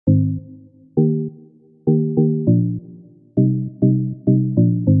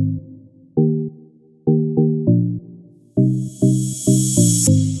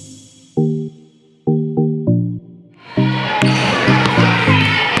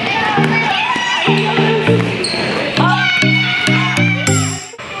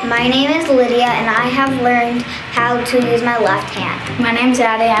how to use my left hand. My name's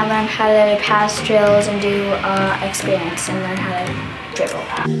Addie. I learned how to pass drills and do experience and learn how to dribble.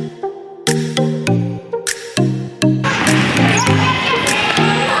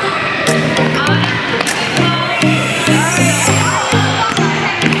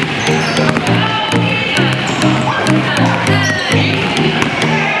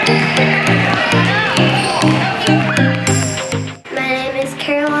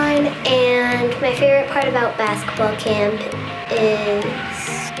 My favorite part about basketball camp is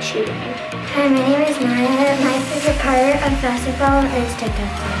shooting. Hi, my name is Maya. My favorite part of basketball is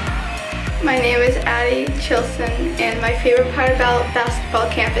tic-tac-toe. My name is Addie Chilson, and my favorite part about basketball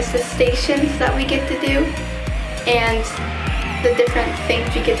camp is the stations that we get to do and the different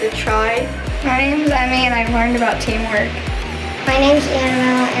things we get to try. My name is Emmy, and I've learned about teamwork. My name is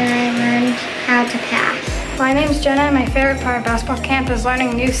Annabelle, and I learned how to pass. My name is Jenna, and my favorite part of basketball camp is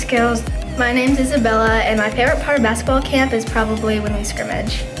learning new skills. My name's Isabella, and my favorite part of basketball camp is probably winning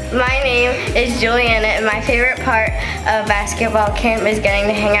scrimmage. My name is Juliana, and my favorite part of basketball camp is getting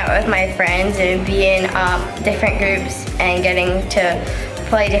to hang out with my friends and be in different groups and getting to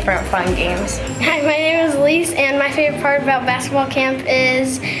play different fun games. Hi, my name is Lise, and my favorite part about basketball camp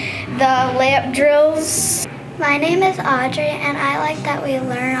is the layup drills. My name is Audrey, and I like that we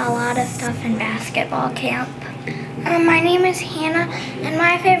learn a lot of stuff in basketball camp. My name is Hannah, and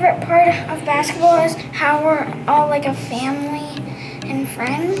my favorite part of basketball is how we're all like a family and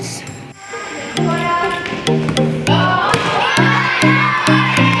friends.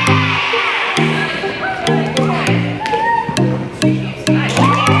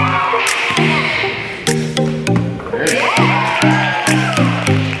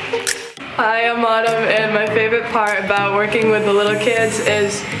 Hi, I'm Autumn, and my favorite part about working with the little kids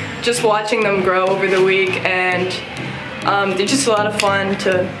is just watching them grow over the week, and they're just a lot of fun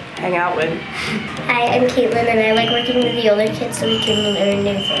to hang out with. Hi, I'm Caitlin, and I like working with the older kids so we can learn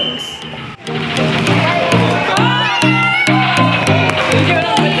new things.